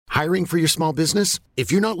Hiring for your small business?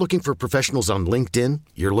 If you're not looking for professionals on LinkedIn,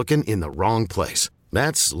 you're looking in the wrong place.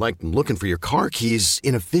 That's like looking for your car keys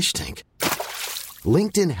in a fish tank.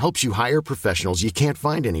 LinkedIn helps you hire professionals you can't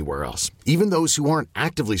find anywhere else, even those who aren't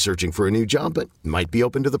actively searching for a new job but might be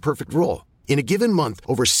open to the perfect role. In a given month,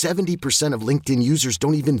 over 70% of LinkedIn users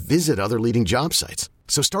don't even visit other leading job sites.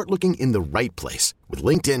 So start looking in the right place. With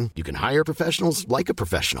LinkedIn, you can hire professionals like a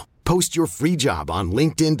professional. Post your free job on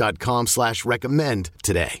linkedin.com/recommend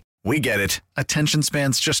today. We get it. Attention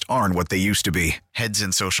spans just aren't what they used to be. Heads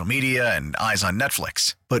in social media and eyes on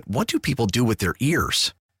Netflix. But what do people do with their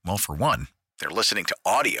ears? Well, for one, they're listening to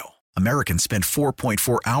audio. Americans spend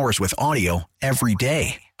 4.4 hours with audio every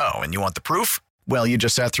day. Oh, and you want the proof? Well, you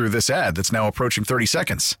just sat through this ad that's now approaching 30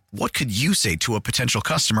 seconds. What could you say to a potential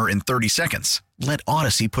customer in 30 seconds? Let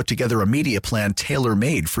Odyssey put together a media plan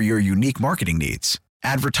tailor-made for your unique marketing needs.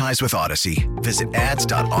 Advertise with Odyssey. Visit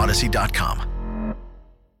ads.odyssey.com.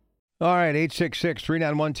 All right,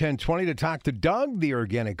 866-391-1020 to talk to Doug, the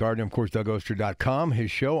organic gardener, of course, DougOster.com. His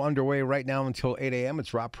show underway right now until 8 a.m.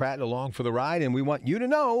 It's Rob Pratt along for the ride, and we want you to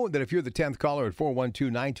know that if you're the 10th caller at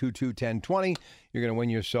 412-922-1020, you're going to win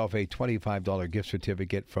yourself a $25 gift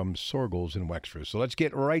certificate from Sorgels in Wexford. So let's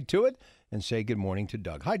get right to it and say good morning to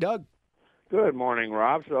Doug. Hi, Doug. Good morning,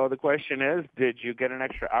 Rob. So the question is, did you get an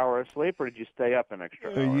extra hour of sleep or did you stay up an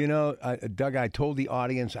extra hour? You know, Doug, I told the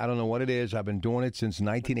audience, I don't know what it is. I've been doing it since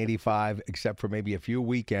 1985, except for maybe a few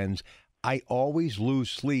weekends. I always lose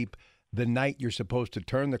sleep the night you're supposed to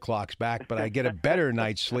turn the clocks back, but I get a better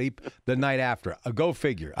night's sleep the night after. Go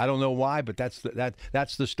figure. I don't know why, but that's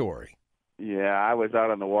the story. Yeah, I was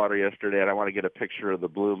out on the water yesterday, and I want to get a picture of the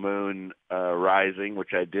blue moon rising,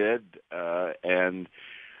 which I did, and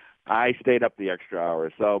I stayed up the extra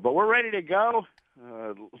hour. So, but we're ready to go.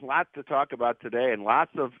 Lots to talk about today and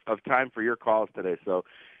lots of time for your calls today. So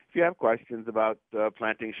if you have questions about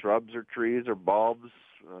planting shrubs or trees or bulbs,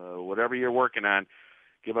 whatever you're working on,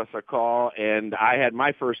 give us a call. And I had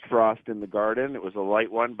my first frost in the garden. It was a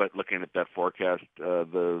light one, but looking at that forecast,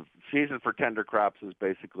 the season for tender crops is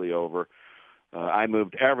basically over. I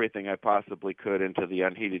moved everything I possibly could into the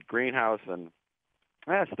unheated greenhouse and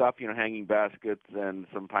stuff, hanging baskets and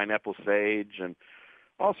some pineapple sage and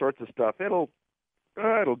all sorts of stuff. It'll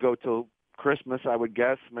go till Christmas, I would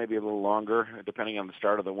guess, maybe a little longer, depending on the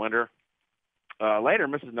start of the winter. Later,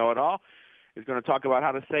 Mrs. Know-It-All is going to talk about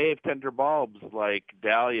how to save tender bulbs like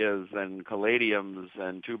dahlias and caladiums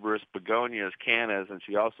and tuberous begonias, cannas, and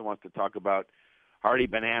she also wants to talk about hardy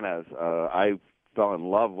bananas. I fell in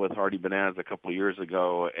love with hardy bananas a couple of years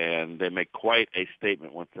ago, and they make quite a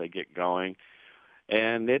statement once they get going.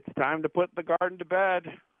 And it's time to put the garden to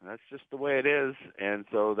bed. That's just the way it is. And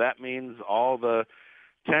so that means all the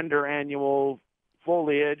tender annual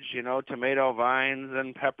foliage, tomato vines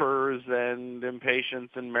and peppers and impatiens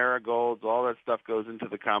and marigolds, all that stuff goes into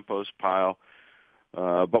the compost pile.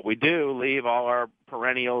 But we do leave all our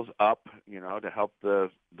perennials up, to help the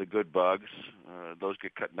good bugs. Those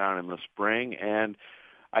get cut down in the spring. And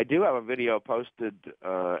I do have a video posted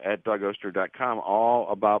at DougOster.com all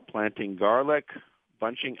about planting garlic,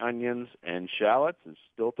 bunching onions, and shallots. It's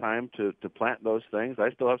still time to plant those things. I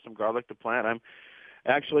still have some garlic to plant. I'm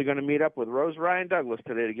actually going to meet up with Rose Ryan Douglas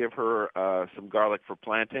today to give her some garlic for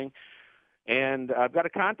planting. And I've got a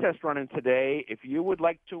contest running today. If you would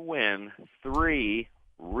like to win 3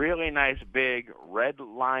 really nice big Red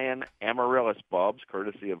Lion amaryllis bulbs,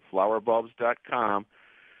 courtesy of flowerbulbs.com,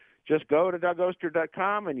 just go to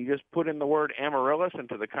DougOster.com and you just put in the word amaryllis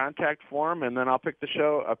into the contact form, and then I'll pick the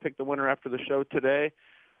winner after the show today.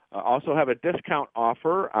 Also have a discount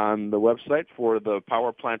offer on the website for the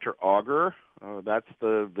Power Planter Auger. That's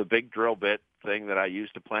the big drill bit thing that I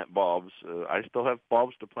use to plant bulbs. I still have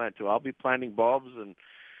bulbs to plant too. I'll be planting bulbs and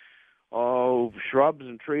shrubs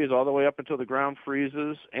and trees all the way up until the ground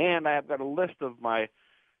freezes. And I have got a list of my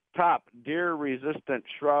top deer-resistant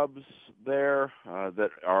shrubs there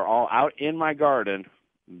that are all out in my garden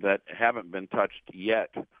that haven't been touched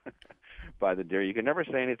yet by the deer. You can never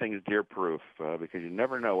say anything is deer-proof because you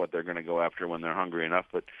never know what they're going to go after when they're hungry enough,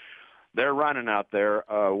 but they're running out there.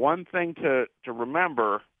 One thing to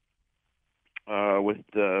remember with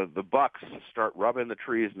the bucks start rubbing the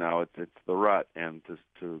trees now, it's the rut, and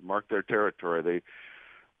to mark their territory,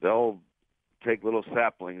 they'll take little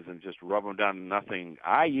saplings and just rub them down to nothing.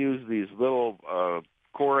 I use these little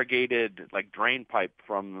corrugated drain pipe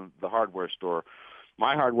from the hardware store.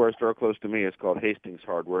 My hardware store close to me is called Hastings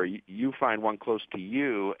Hardware. You find one close to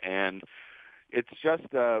you, and it's just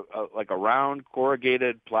like a round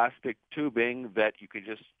corrugated plastic tubing that you can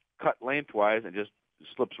just cut lengthwise and just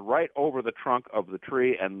slips right over the trunk of the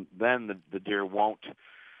tree, and then the deer won't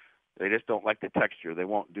They just don't like the texture. They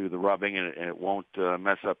won't do the rubbing, and it won't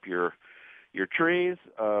mess up your trees.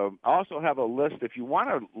 I also have a list. If you want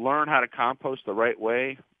to learn how to compost the right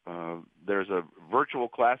way, there's a virtual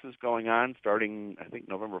classes going on starting, I think,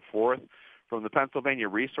 November 4th from the Pennsylvania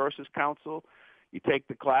Resources Council. You take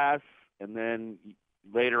the class, and then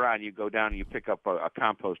later on you go down and you pick up a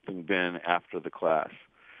composting bin after the class.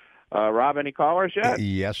 Rob, any callers yet?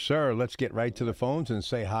 Yes, sir. Let's get right to the phones and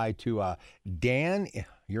say hi to Dan.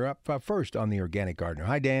 You're up first on the Organic Gardener.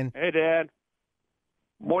 Hi, Dan. Hey, Dan.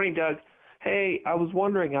 Morning, Doug. Hey, I was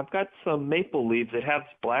wondering, I've got some maple leaves that have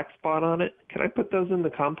black spot on it. Can I put those in the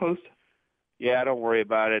compost? Yeah, don't worry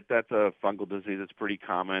about it. That's a fungal disease. It's pretty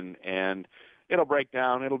common, and it'll break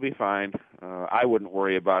down. It'll be fine. I wouldn't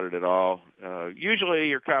worry about it at all. Usually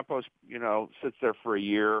your compost, sits there for a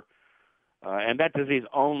year, and that disease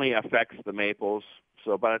only affects the maples.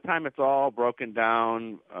 So by the time it's all broken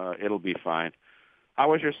down, it'll be fine. How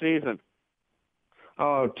was your season?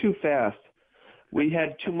 Oh, too fast. We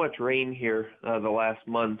had too much rain here the last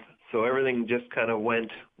month, so everything just kind of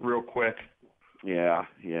went real quick. Yeah.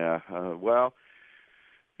 Well,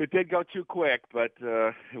 it did go too quick, but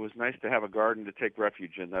it was nice to have a garden to take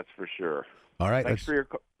refuge in, that's for sure. All right. Thanks for your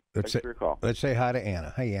call. Let's say hi to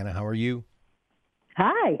Anna. Hey, Anna, how are you?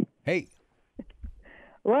 Hi. Hey.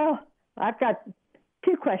 Well, I've got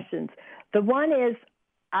two questions. The one is,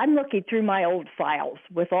 I'm looking through my old files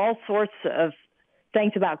with all sorts of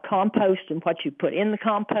things about compost and what you put in the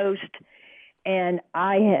compost, and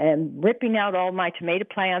I am ripping out all my tomato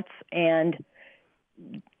plants, and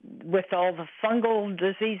with all the fungal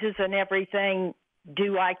diseases and everything,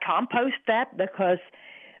 do I compost that? Because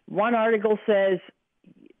one article says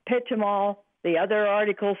pitch them all, the other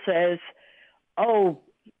article says, oh,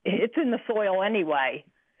 it's in the soil anyway,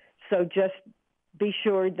 so just be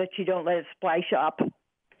sure that you don't let it splash up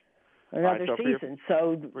another season.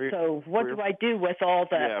 So what do I do with all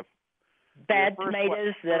the bad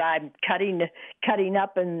tomatoes that I'm cutting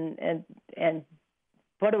up, and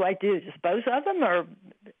what do I do? Dispose of them,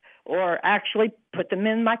 or actually put them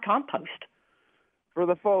in my compost? For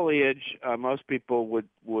the foliage, most people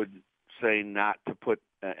would say not to put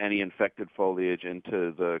any infected foliage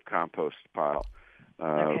into the compost pile.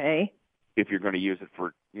 Okay. If you're going to use it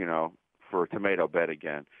for a tomato bed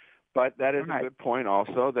again. But that is a good point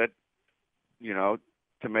also that,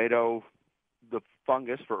 tomato, the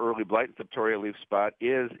fungus for early blight and septoria leaf spot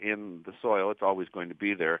is in the soil. It's always going to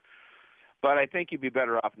be there. But I think you'd be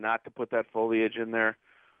better off not to put that foliage in there.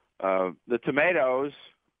 The tomatoes,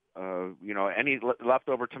 any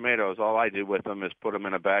leftover tomatoes, all I do with them is put them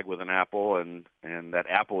in a bag with an apple, and that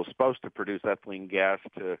apple is supposed to produce ethylene gas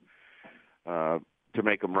to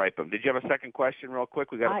make them ripen. Did you have a second question real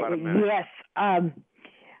quick? We got about a minute. Yes.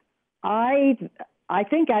 I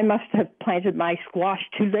think I must have planted my squash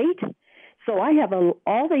too late. So I have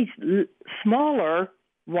all these smaller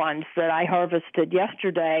ones that I harvested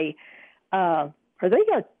yesterday. Are they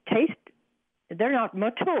going to taste? They're not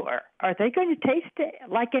mature. Are they going to taste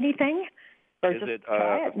like anything? Or is it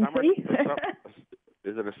try it and see?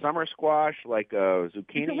 Is it a summer squash like a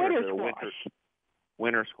zucchini, or is it a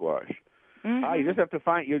winter squash? Mm-hmm. You just have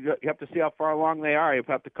to you have to see how far along they are. You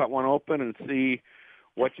have to cut one open and see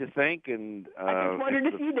what you think. And I just wondered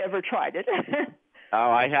if you'd ever tried it.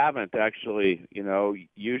 Oh, I haven't actually.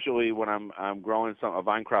 Usually when I'm growing a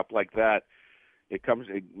vine crop like that, it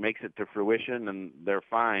makes it to fruition, and they're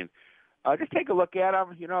fine. Just take a look at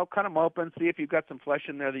them, cut them open, see if you've got some flesh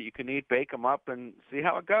in there that you can eat, bake them up, and see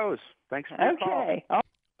how it goes. Thanks for your call. Okay.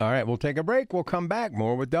 All right, we'll take a break. We'll come back.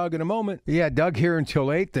 More with Doug in a moment. Yeah, Doug here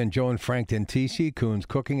until 8, then Joe and Frank Dentisi, Coons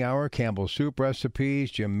Cooking Hour, Campbell's Soup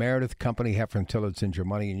Recipes, Jim Meredith Company, Heffron Tillotson, Your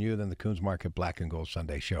Money and You, then the Coons Market Black and Gold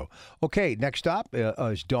Sunday Show. Okay, next stop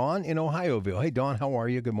is Dawn in Ohioville. Hey, Dawn, how are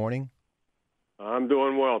you? Good morning. I'm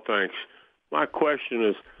doing well, thanks. My question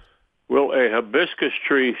is, will a hibiscus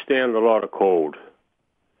tree stand a lot of cold?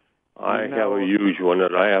 I have a huge one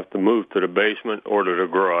that I have to move to the basement or to the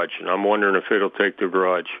garage, and I'm wondering if it'll take the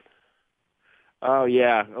garage. Oh,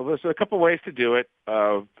 yeah. Well, there's a couple ways to do it.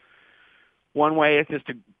 One way is just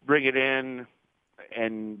to bring it in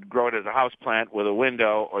and grow it as a house plant with a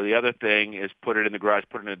window, or the other thing is put it in the garage,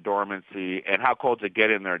 put it in a dormancy. And how cold does it get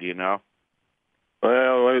in there, do you know?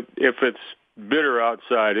 Well, if it's bitter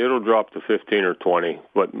outside, it'll drop to 15 or 20,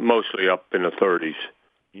 but mostly up in the 30s.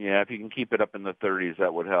 Yeah, if you can keep it up in the 30s,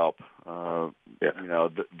 that would help. Yeah.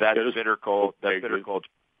 That bitter cold's probably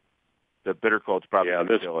going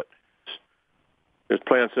to kill it. There's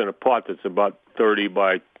plants in a pot that's about 30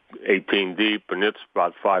 by 18 deep, and it's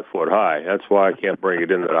about 5 foot high. That's why I can't bring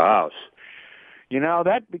it into the house.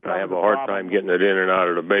 That becomes I have a hard time getting it in and out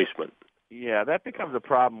of the basement. Yeah, that becomes a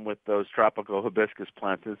problem with those tropical hibiscus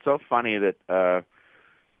plants. It's so funny that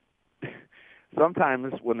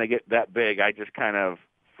sometimes when they get that big, I just kind of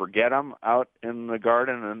forget them out in the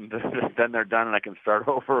garden, and then they're done, and I can start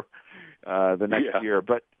over the next year.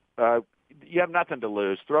 But you have nothing to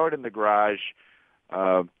lose. Throw it in the garage.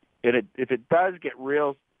 If it does get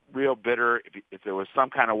real bitter, if there was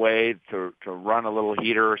some kind of way to run a little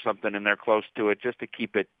heater or something in there close to it, just to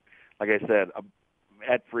keep it, like I said,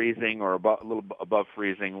 at freezing or a little above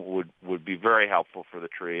freezing would be very helpful for the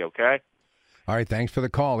tree, okay? All right, thanks for the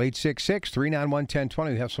call.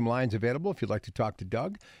 866-391-1020. We have some lines available if you'd like to talk to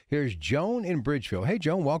Doug. Here's Joan in Bridgeville. Hey,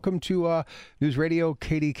 Joan, welcome to News Radio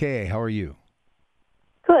KDKA. How are you?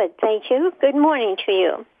 Good, thank you. Good morning to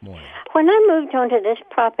you. Morning. When I moved onto this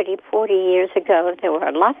property 40 years ago, there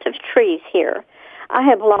were lots of trees here. I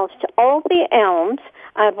have lost all the elms.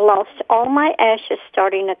 I've lost all my ashes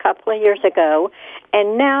starting a couple of years ago.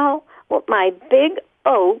 And now my big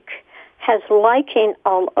oak has lichen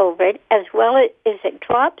all over it, as well as it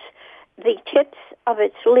drops the tips of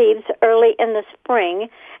its leaves early in the spring.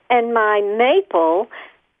 And my maple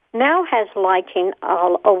now has lichen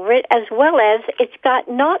all over it, as well as it's got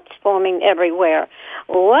knots forming everywhere.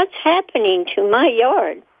 What's happening to my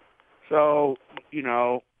yard? So,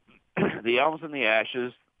 the elms and the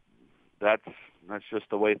ashes, that's just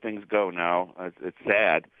the way things go now. It's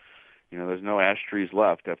sad. There's no ash trees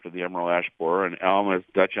left after the emerald ash borer, and elm is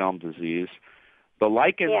Dutch elm disease. The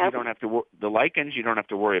lichens you don't have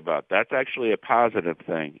to worry about. That's actually a positive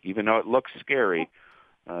thing, even though it looks scary.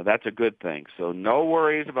 That's a good thing. So no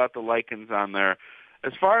worries about the lichens on there.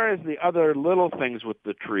 As far as the other little things with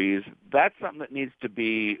the trees, that's something that needs to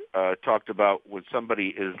be talked about when somebody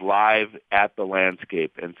is live at the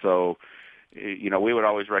landscape. And so, we would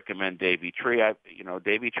always recommend Davey Tree.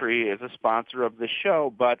 Davey Tree is a sponsor of the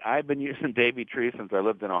show, but I've been using Davey Tree since I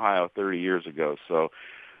lived in Ohio 30 years ago. So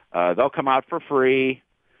they'll come out for free.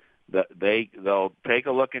 They'll take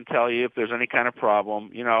a look and tell you if there's any kind of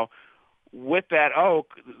problem. With that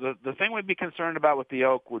oak, the thing we'd be concerned about with the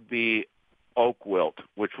oak would be oak wilt,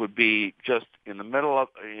 which would be just in the middle of,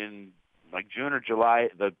 in like June or July,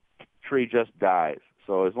 the tree just dies.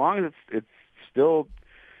 So as long as it's still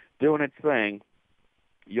doing its thing,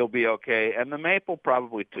 you'll be okay. And the maple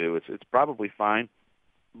probably too. It's probably fine.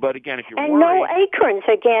 But again, if you're worried, no acorns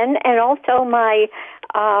again, and also my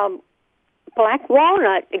black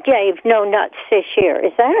walnut gave no nuts this year.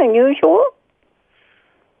 Is that unusual?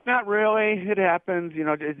 Not really. It happens.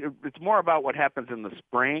 It's more about what happens in the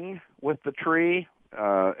spring with the tree,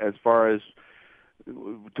 as far as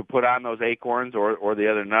to put on those acorns or the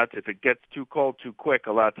other nuts. If it gets too cold too quick,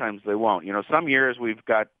 a lot of times they won't. Some years we've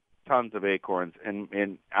got tons of acorns,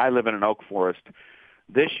 and I live in an oak forest.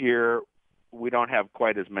 This year, we don't have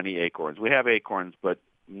quite as many acorns. We have acorns, but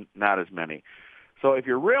not as many. So if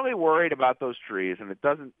you're really worried about those trees, and it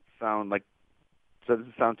doesn't sound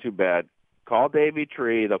too bad, call Davey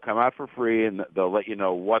Tree. They'll come out for free, and they'll let you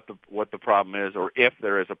know what the problem is, or if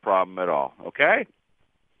there is a problem at all. Okay?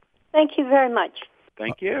 Thank you very much.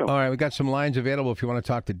 Thank you. All right, we got some lines available if you want to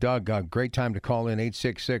talk to Doug. Great time to call in,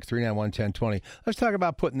 866-391-1020. Let's talk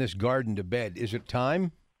about putting this garden to bed. Is it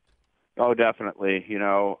time? Oh, definitely.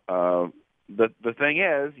 The thing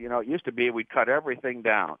is, it used to be we'd cut everything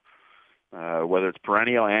down, whether it's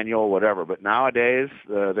perennial, annual, whatever. But nowadays,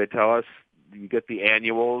 they tell us you get the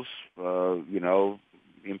annuals,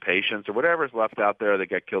 impatiens or whatever is left out there that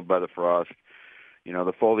get killed by the frost.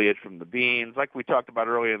 The foliage from the beans. Like we talked about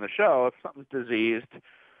earlier in the show, if something's diseased,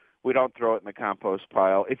 we don't throw it in the compost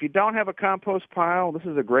pile. If you don't have a compost pile, this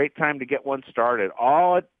is a great time to get one started.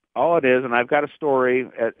 All it is, and I've got a story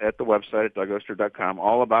at the website at DougOster.com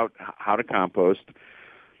all about how to compost.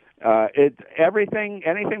 Anything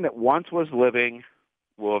that once was living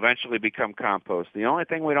will eventually become compost. The only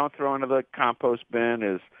thing we don't throw into the compost bin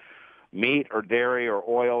is meat or dairy or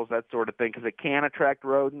oils, that sort of thing, because it can attract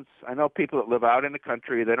rodents. I know people that live out in the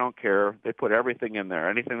country, they don't care. They put everything in there,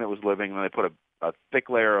 anything that was living, and they put a thick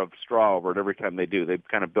layer of straw over it every time they do. They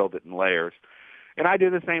kind of build it in layers. And I do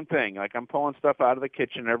the same thing. Like I'm pulling stuff out of the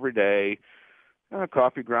kitchen every day,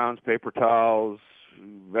 coffee grounds, paper towels,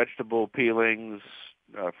 vegetable peelings,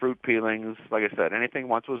 fruit peelings. Like I said, anything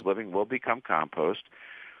once was living will become compost.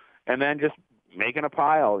 And then just making a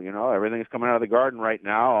pile, everything's coming out of the garden right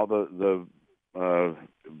now. All the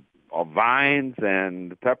all vines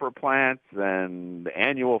and pepper plants and the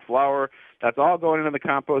annual flower, that's all going into the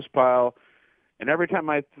compost pile. And every time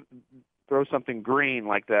I throw something green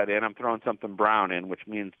like that in, I'm throwing something brown in, which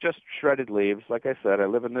means just shredded leaves. Like I said, I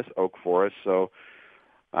live in this oak forest, so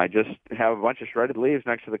I just have a bunch of shredded leaves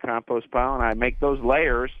next to the compost pile, and I make those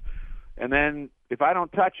layers. And then if I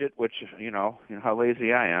don't touch it, which you know how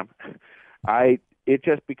lazy I am, it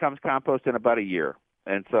just becomes compost in about a year.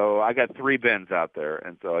 And so I got 3 bins out there,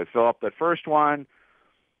 and so I fill up the first one.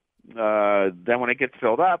 Then when it gets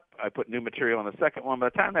filled up, I put new material in the second one. By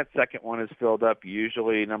the time that second one is filled up,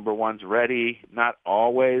 usually number 1's ready, not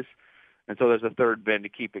always. And so there's a third bin to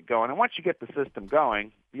keep it going. And once you get the system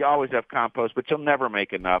going, you always have compost, but you'll never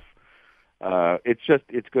make enough.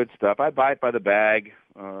 It's good stuff. I buy it by the bag,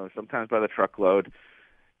 sometimes by the truckload.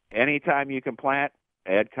 Anytime you can plant,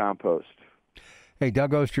 add compost. Hey,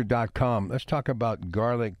 DougOster.com. Let's talk about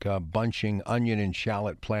garlic bunching, onion, and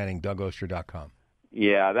shallot planting, DougOster.com.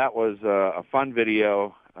 Yeah, that was a fun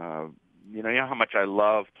video. You know how much I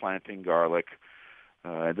love planting garlic.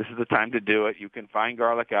 This is the time to do it. You can find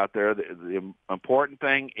garlic out there. The important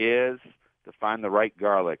thing is to find the right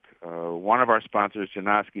garlic. One of our sponsors,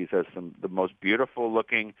 Janoski's, has the most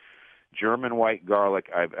beautiful-looking German white garlic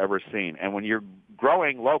I've ever seen. And when you're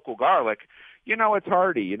growing local garlic, you know it's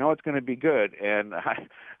hardy. You know it's going to be good. And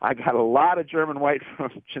I got a lot of German white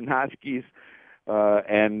from Janoski's.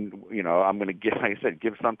 And you know, I'm going to give, like I said,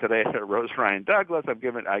 give some today to Rose Ryan Douglas.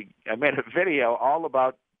 I made a video all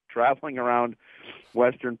about traveling around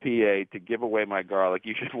Western PA to give away my garlic.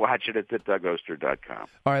 You should watch it. It's at DougOster.com.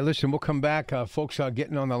 All right, listen, we'll come back. Folks are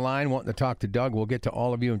getting on the line, wanting to talk to Doug. We'll get to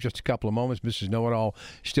all of you in just a couple of moments. Mrs. Know-It-All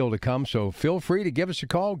still to come, so feel free to give us a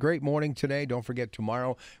call. Great morning today. Don't forget,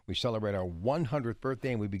 tomorrow we celebrate our 100th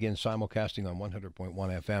birthday, and we begin simulcasting on 100.1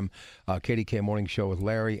 FM. KDK Morning Show with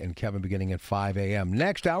Larry and Kevin beginning at 5 a.m.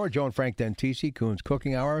 Next hour, Joe and Frank Dentisi, Coon's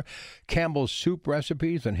Cooking Hour, Campbell's Soup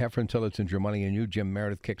Recipes, and Heffron Tillotson, Your Money and You. Jim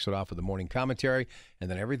Meredith kicks it off with the morning commentary.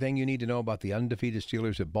 And then everything you need to know about the undefeated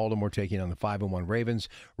Steelers at Baltimore taking on the 5-1 Ravens.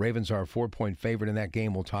 Ravens are a 4-point favorite in that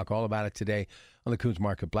game. We'll talk all about it today on the Coons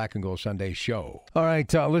Market Black and Gold Sunday show. All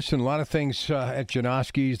right, listen, a lot of things at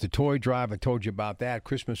Janoski's. The toy drive, I told you about that.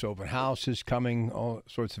 Christmas open house is coming. All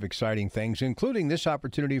sorts of exciting things, including this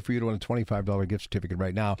opportunity for you to win a $25 gift certificate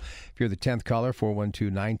right now. If you're the 10th caller,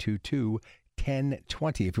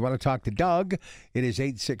 412-922-1020. If you want to talk to Doug, it is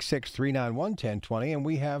 866-391-1020. And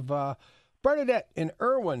we have Bernadette in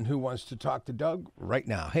Irwin who wants to talk to Doug right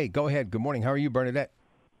now. Hey, go ahead. Good morning. How are you, Bernadette?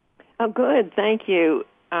 Oh, good. Thank you.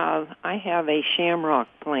 I have a shamrock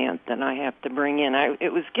plant that I have to bring in.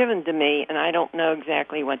 It was given to me, and I don't know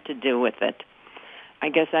exactly what to do with it. I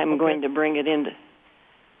guess I'm going to bring it in.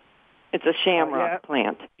 It's a shamrock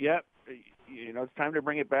plant. Yep. You know, it's time to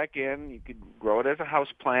bring it back in. You could grow it as a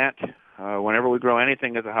house plant. Whenever we grow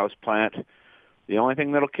anything as a house plant, the only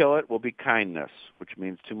thing that'll kill it will be kindness, which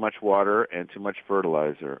means too much water and too much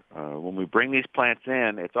fertilizer. When we bring these plants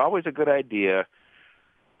in, it's always a good idea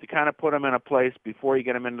to kind of put them in a place before you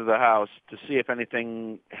get them into the house to see if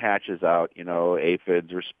anything hatches out, you know,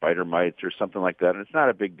 aphids or spider mites or something like that. And it's not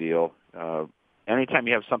a big deal. Anytime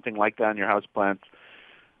you have something like that in your house plants,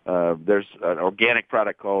 there's an organic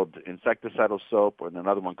product called insecticidal soap and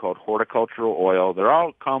another one called horticultural oil. They're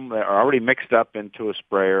already mixed up into a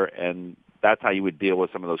sprayer, and that's how you would deal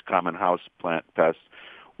with some of those common house plant pests.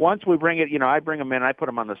 Once we bring it, you know, I bring them in, I put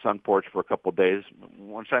them on the sun porch for a couple of days.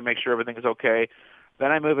 Once I make sure everything is okay,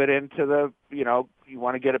 then I move it into the, you know, you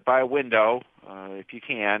want to get it by a window if you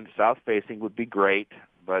can. South-facing would be great,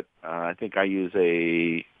 but I think I use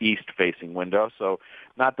a east-facing window, so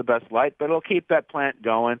not the best light, but it'll keep that plant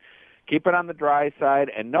going. Keep it on the dry side,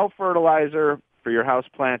 and no fertilizer for your house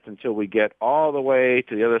plants until we get all the way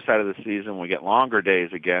to the other side of the season. We get longer days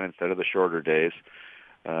again instead of the shorter days.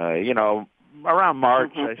 You know, around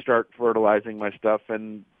March, I start fertilizing my stuff,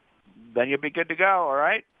 and then you'll be good to go, all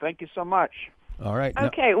right? Thank you so much. All right.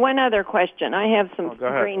 Okay, one other question. I have some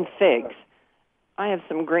green figs.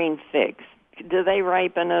 Do they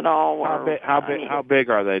ripen at all? How big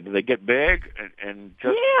are they? Do they get big and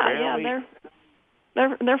just barely? Yeah,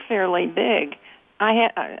 they're fairly big.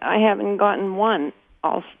 I haven't gotten one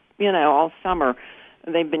all summer.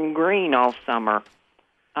 They've been green all summer,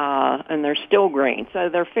 and they're still green, so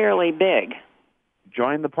they're fairly big.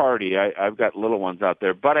 Join the party. I've got little ones out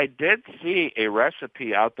there, but I did see a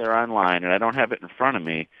recipe out there online, and I don't have it in front of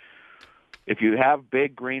me. If you have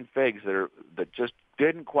big green figs that just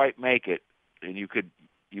didn't quite make it, and you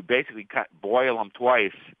basically boil them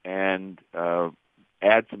twice and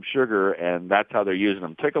add some sugar, and that's how they're using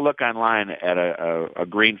them. Take a look online at a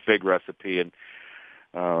green fig recipe, and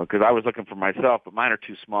because I was looking for myself, but mine are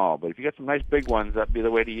too small. But if you get some nice big ones, that'd be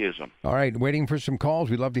the way to use them. All right, waiting for some calls.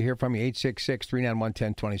 We'd love to hear from you,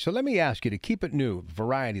 866-391-1020. So let me ask you, to keep it new,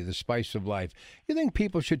 variety, the spice of life, you think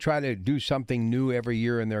people should try to do something new every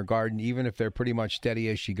year in their garden, even if they're pretty much steady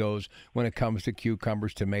as she goes when it comes to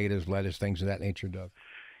cucumbers, tomatoes, lettuce, things of that nature, Doug?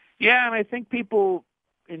 Yeah, and I think people,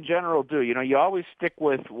 in general do. You know, you always stick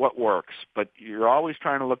with what works, but you're always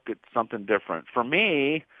trying to look at something different. For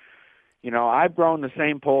me, you know, I've grown the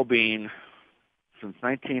same pole bean since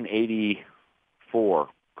 1984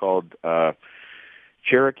 called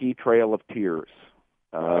Cherokee Trail of Tears.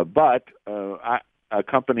 But a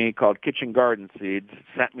company called Kitchen Garden Seeds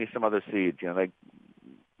sent me some other seeds. You know, they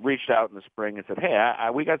reached out in the spring and said, hey,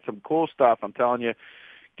 we got some cool stuff. I'm telling you,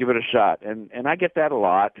 give it a shot. And I get that a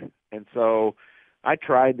lot. And so I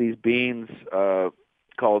tried these beans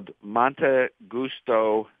called Monte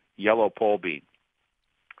Gusto Yellow Pole Bean.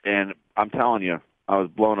 And I'm telling you, I was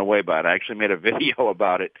blown away by it. I actually made a video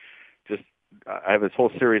about it. I have this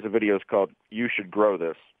whole series of videos called You Should Grow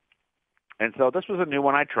This. And so this was a new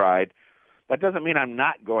one I tried. That doesn't mean I'm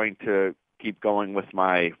not going to keep going with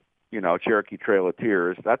my, you know, Cherokee Trail of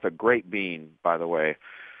Tears. That's a great bean, by the way.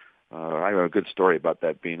 I have a good story about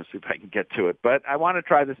that bean. Let's see if I can get to it. But I want to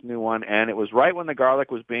try this new one, and it was right when the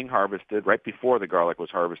garlic was being harvested, right before the garlic was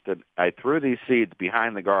harvested. I threw these seeds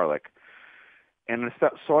behind the garlic, and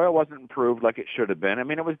the soil wasn't improved like it should have been. I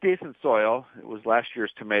mean, it was decent soil. It was last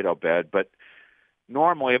year's tomato bed, but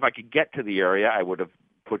normally if I could get to the area, I would have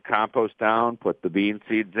put compost down, put the bean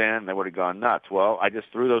seeds in, they would have gone nuts. Well, I just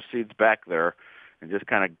threw those seeds back there and just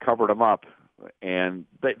kind of covered them up, and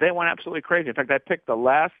they went absolutely crazy. In fact, I picked the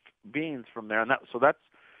last beans from there, and so that's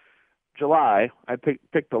July. I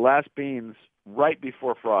picked the last beans right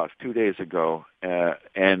before frost 2 days ago,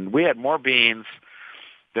 and we had more beans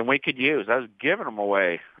than we could use. I was giving them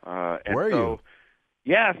away. Were you?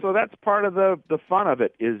 Yeah, so that's part of the fun of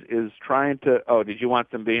it is trying to. Oh, did you want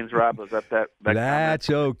some beans, Rob? Was that That's comment?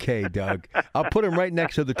 Okay, Doug. I'll put them right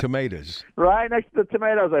next to the tomatoes. Right next to the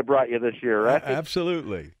tomatoes I brought you this year, right?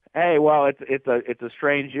 Absolutely. Hey, well, it's a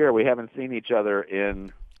strange year. We haven't seen each other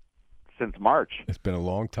since March. It's been a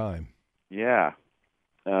long time. Yeah,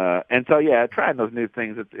 and so trying those new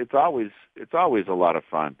things. It's always a lot of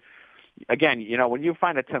fun. Again, you know, when you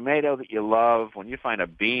find a tomato that you love, when you find a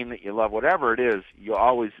bean that you love, whatever it is, you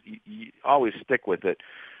always stick with it.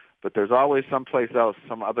 But there's always someplace else,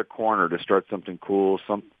 some other corner to start something cool,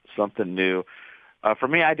 something new. For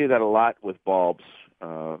me, I do that a lot with bulbs,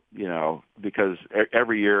 you know, because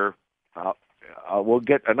every year we'll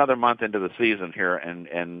get another month into the season here,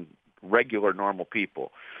 and regular normal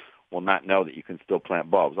people will not know that you can still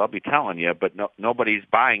plant bulbs. I'll be telling you, but nobody's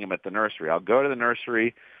buying them at the nursery. I'll go to the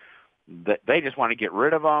nursery. They just want to get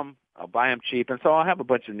rid of them. I'll buy them cheap, and so I'll have a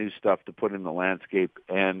bunch of new stuff to put in the landscape.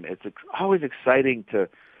 And it's always exciting to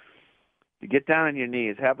get down on your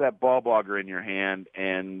knees, have that bulb auger in your hand,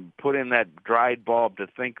 and put in that dried bulb to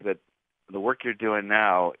think that the work you're doing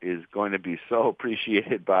now is going to be so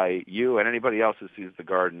appreciated by you and anybody else who sees the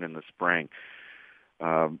garden in the spring.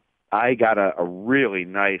 I got a really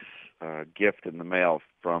nice gift in the mail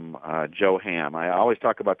from Joe Ham. I always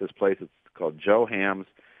talk about this place. It's called Joe Ham's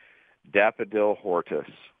Daffodil Hortus,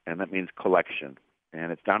 and that means collection.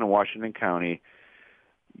 And it's down in Washington County.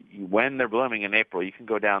 When they're blooming in April, you can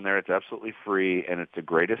go down there. It's absolutely free, and it's the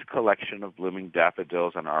greatest collection of blooming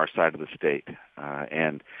daffodils on our side of the state.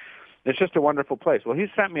 And it's just a wonderful place. Well, he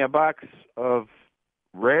sent me a box of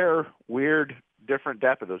rare, weird, different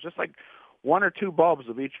daffodils, just like one or two bulbs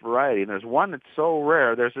of each variety. And there's one that's so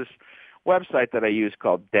rare. There's this website that I use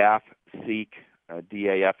called DaffSeek,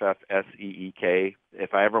 DaffSeek.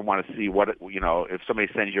 If I ever want to see if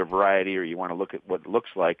somebody sends you a variety or you want to look at what it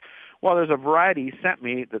looks like, well, there's a variety he sent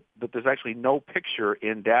me that there's actually no picture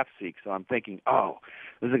in DaffSeek. So I'm thinking, oh,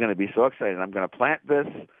 this is going to be so exciting. I'm going to plant this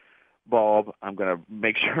bulb. I'm going to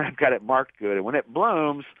make sure I've got it marked good. And when it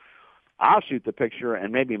blooms, I'll shoot the picture,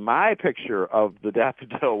 and maybe my picture of the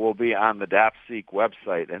daffodil will be on the DaffSeek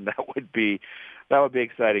website, and that would be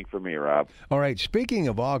exciting for me, Rob. All right. Speaking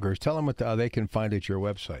of augers, tell them what they can find at your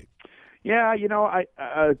website. Yeah, you know, I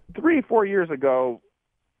 3-4 years ago,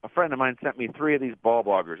 a friend of mine sent me 3 of these bulb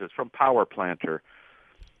augers. It's from Power Planter.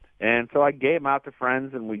 And so I gave them out to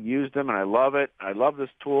friends, and we used them, and I love it. I love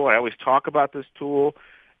this tool. I always talk about this tool.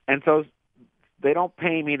 And so they don't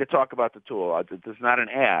pay me to talk about the tool. It's not an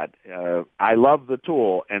ad. I love the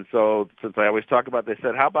tool. And so since I always talk about it, they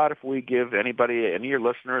said, how about if we give any of your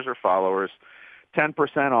listeners or followers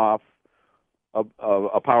 10% off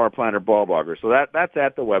a Power Planter bulb auger. So that's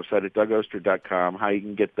at the website at DougOster.com, how you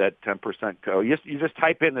can get that 10% code. You just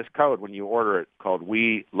type in this code when you order it called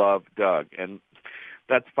We Love Doug. And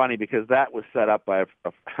that's funny because that was set up by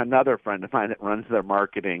another friend of mine that runs their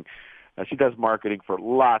marketing. She does marketing for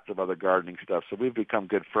lots of other gardening stuff, so we've become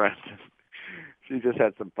good friends. She just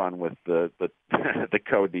had some fun with the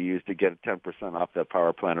code to use to get 10% off that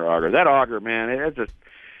Power Planter auger. That auger, man, it's just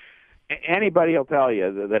anybody will tell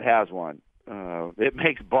you that has one. it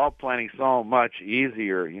makes bulb planting so much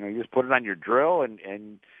easier. You know, you just put it on your drill,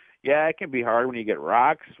 and yeah, it can be hard when you get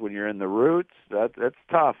rocks, when you're in the roots. That's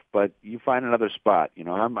tough, but you find another spot. You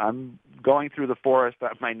know, I'm going through the forest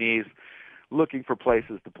on my knees, looking for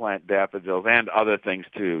places to plant daffodils and other things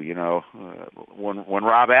too. You know, when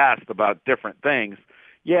Rob asked about different things,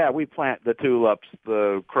 yeah, we plant the tulips,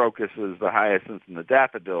 the crocuses, the hyacinths, and the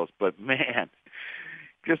daffodils. But man,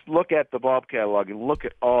 just look at the bulb catalog and look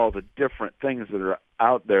at all the different things that are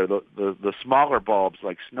out there. The smaller bulbs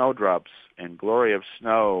like snowdrops and glory of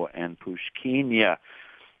snow and pushkinia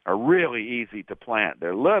are really easy to plant.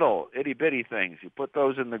 They're little itty bitty things. You put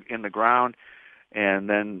those in the ground, and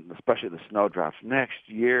then especially the snowdrops. Next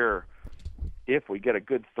year, if we get a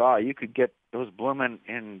good thaw, you could get those blooming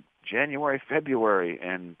in January, February,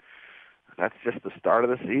 and that's just the start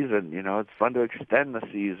of the season. You know, it's fun to extend the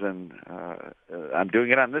season. I'm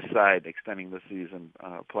doing it on this side, extending the season,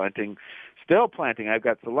 still planting. I've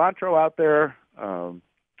got cilantro out there,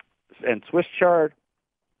 and Swiss chard,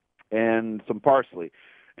 and some parsley,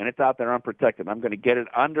 and it's out there unprotected. I'm going to get it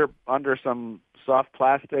under some soft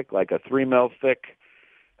plastic, like a 3 mil thick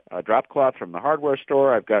drop cloth from the hardware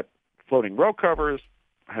store. I've got floating row covers.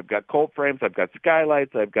 I've got cold frames. I've got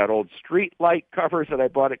skylights. I've got old street light covers that I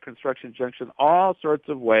bought at Construction Junction. All sorts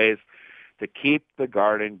of ways to keep the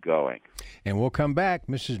garden going. And we'll come back.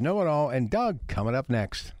 Mrs. Know-It-All and Doug coming up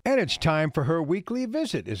next. And it's time for her weekly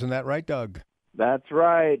visit. Isn't that right, Doug? That's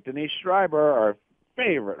right. Denise Schreiber, our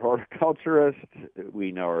favorite horticulturist.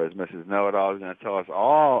 We know her as Mrs. Know-It-All, is going to tell us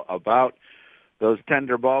all about those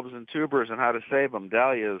tender bulbs and tubers and how to save them.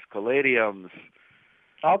 Dahlias, caladiums.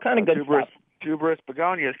 All kind of good stuff. Tuberous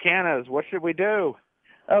begonias, cannas. What should we do?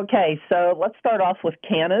 Okay, so let's start off with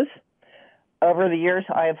cannas. Over the years,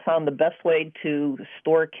 I have found the best way to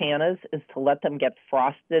store cannas is to let them get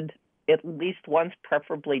frosted at least once,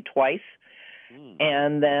 preferably twice.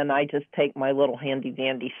 And then I just take my little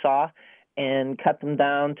handy-dandy saw and cut them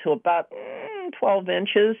down to about 12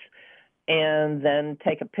 inches, and then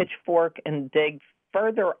take a pitchfork and dig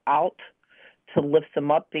further out to lift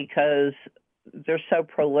them up because they're so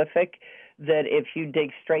prolific that if you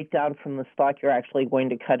dig straight down from the stalk, you're actually going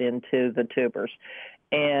to cut into the tubers.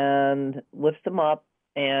 And lift them up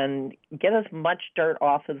and get as much dirt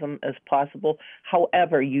off of them as possible.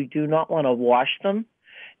 However, you do not want to wash them,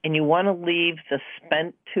 and you want to leave the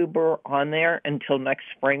spent tuber on there until next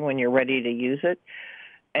spring when you're ready to use it.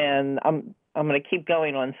 And I'm going to keep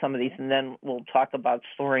going on some of these, and then we'll talk about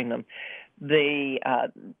storing them. The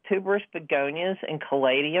tuberous begonias and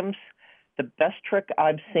caladiums, the best trick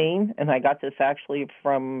I've seen, and I got this actually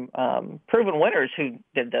from Proven Winners who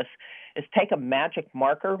did this, is take a magic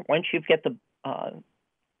marker. Once you get the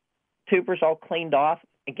tubers all cleaned off,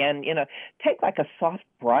 again, take like a soft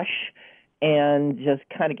brush and just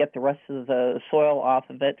kind of get the rest of the soil off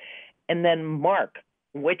of it, and then mark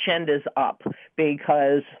which end is up,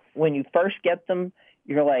 because when you first get them,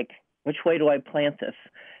 you're like, which way do I plant this?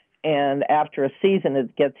 And after a season,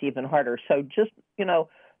 it gets even harder. So just,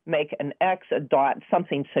 make an X, a dot,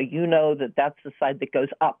 something so you know that that's the side that goes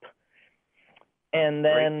up. And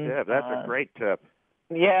then great tip. That's a great tip.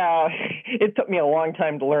 Yeah, it took me a long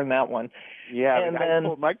time to learn that one. Yeah, and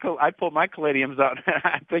I pulled my caladiums out.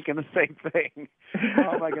 I'm thinking the same thing.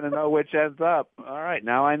 How am I going to know which end's up? All right,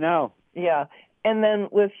 now I know. Yeah, and then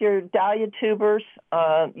with your dahlia tubers,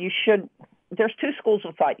 there's two schools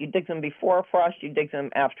of thought. You dig them before a frost, you dig them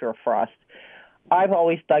after a frost. I've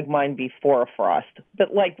always dug mine before a frost,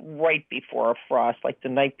 but like right before a frost, like the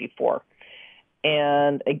night before.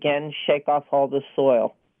 And again, shake off all the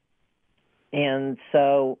soil. And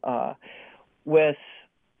so with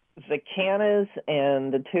the cannas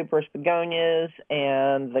and the tuberous begonias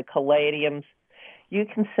and the caladiums, you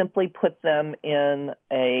can simply put them in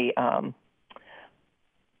a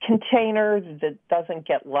container that doesn't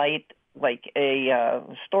get light, like a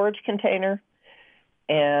storage container,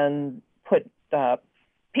 and put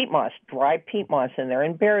peat moss, dry peat moss in there,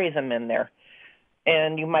 and bury them in there.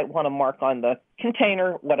 And you might want to mark on the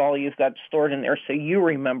container what all you've got stored in there so you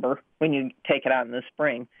remember when you take it out in the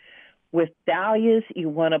spring. With dahlias, you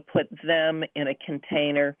want to put them in a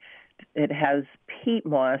container that has peat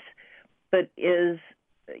moss, but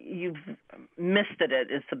you've misted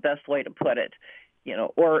it is the best way to put it.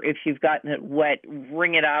 Or if you've gotten it wet,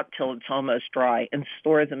 wring it out till it's almost dry and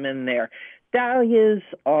store them in there. Dahlias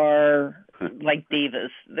are like divas.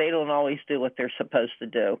 They don't always do what they're supposed to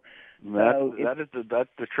do. That's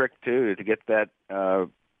the trick too, to get that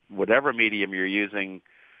whatever medium you're using,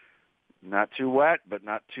 not too wet but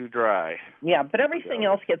not too dry. Yeah, but everything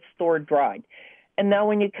else gets stored dried. And now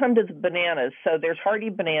when you come to the bananas, so there's hardy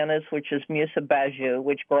bananas, which is Musa Bajou,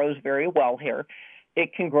 which grows very well here.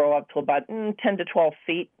 It can grow up to about 10 to 12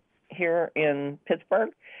 feet here in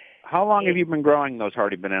Pittsburgh. How long have you been growing those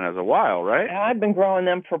hardy bananas? A while, right? I've been growing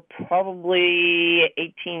them for probably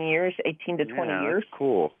 18 years, 18 to 20 years. That's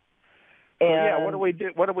cool. And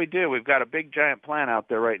what do we do? We've got a big giant plant out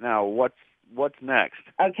there right now. What's next?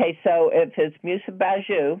 Okay, so if it's Musa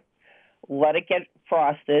Bajou, let it get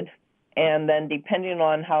frosted, and then depending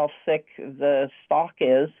on how thick the stalk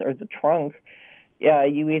is or the trunk,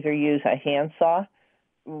 you either use a handsaw.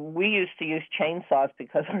 We used to use chainsaws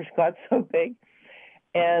because ours got so big.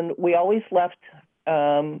 And we always left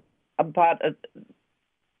about a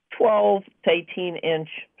 12 to 18-inch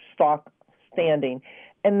stalk standing.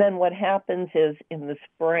 And then what happens is in the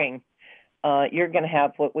spring, you're going to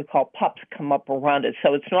have what we call pups come up around it.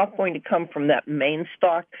 So it's not going to come from that main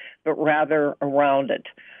stalk, but rather around it.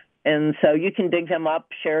 And so you can dig them up,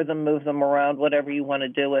 share them, move them around, whatever you want to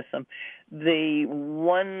do with them. The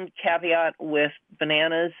one caveat with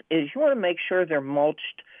bananas is you want to make sure they're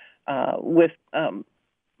mulched with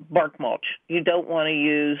bark mulch. You don't want to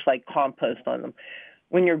use like compost on them.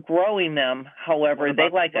 When you're growing them, however, they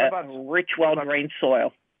like a rich, well-drained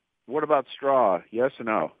soil. What about straw? Yes or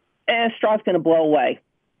no? Straw's going to blow away.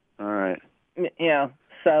 All right. Yeah,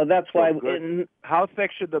 so that's why. How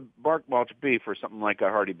thick should the bark mulch be for something like a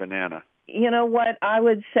hardy banana? You know what? I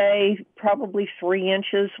would say probably 3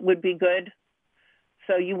 inches would be good.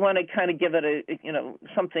 So you want to kind of give it a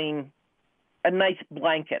nice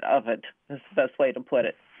blanket of it is the best way to put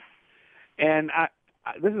it. And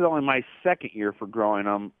this is only my second year for growing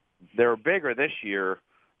them. They're bigger this year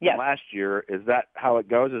than last year. Is that how it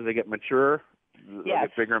goes as they get mature? They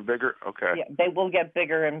get bigger and bigger? Okay. Yeah, they will get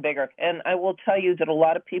bigger and bigger. And I will tell you that a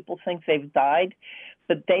lot of people think they've died,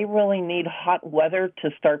 but they really need hot weather to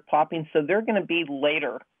start popping, so they're going to be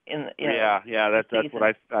later in that's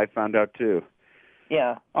what I found out too.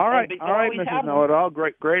 Yeah. All right, Mrs. Know-It-All.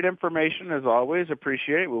 Great information as always.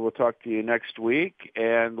 Appreciate it. We will talk to you next week,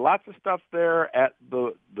 and lots of stuff there at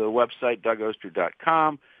the website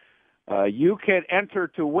DougOster.com. You can enter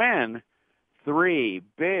to win 3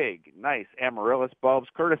 big, nice amaryllis bulbs,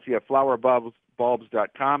 courtesy of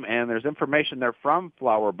flowerbulbs.com, and there's information there from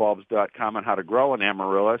flowerbulbs.com on how to grow an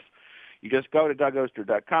amaryllis. You just go to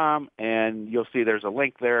DougOster.com, and you'll see there's a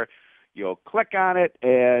link there. You'll click on it,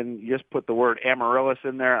 and you just put the word amaryllis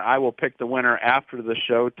in there. I will pick the winner after the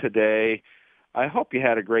show today. I hope you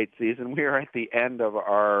had a great season. We are at the end of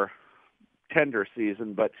our tender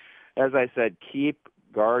season, but as I said, keep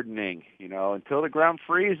gardening. Until the ground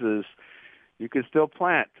freezes, you can still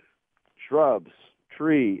plant shrubs,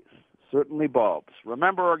 trees, certainly bulbs.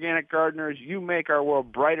 Remember, organic gardeners, you make our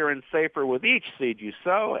world brighter and safer with each seed you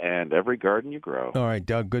sow and every garden you grow. All right,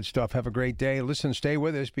 Doug, good stuff. Have a great day. Listen, stay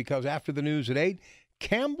with us because after the news at 8,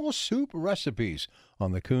 Campbell soup recipes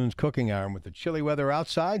on the Coons Cooking Hour. With the chilly weather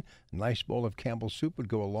outside, a nice bowl of Campbell soup would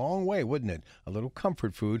go a long way, wouldn't it? A little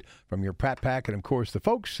comfort food from your Pratt Pack and, of course, the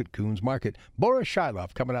folks at Coons Market. Boris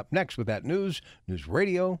Shiloff coming up next with that News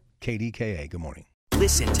Radio, KDKA. Good morning.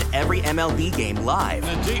 Listen to every MLB game live.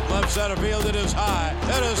 In the deep left center field, it is high,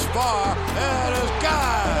 it is far, it is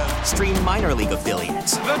gone. Stream minor league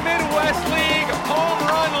affiliates. The Midwest League home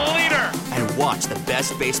run leader. And watch the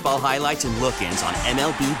best baseball highlights and look-ins on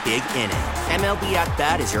MLB Big Inning. MLB At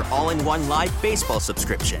Bat is your all-in-one live baseball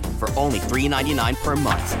subscription for only $3.99 per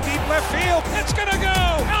month. Deep left field, it's gonna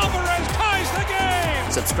go. Alvarez ties the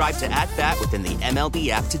game. Subscribe to At Bat within the MLB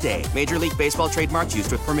app today. Major League Baseball trademarks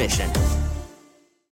used with permission.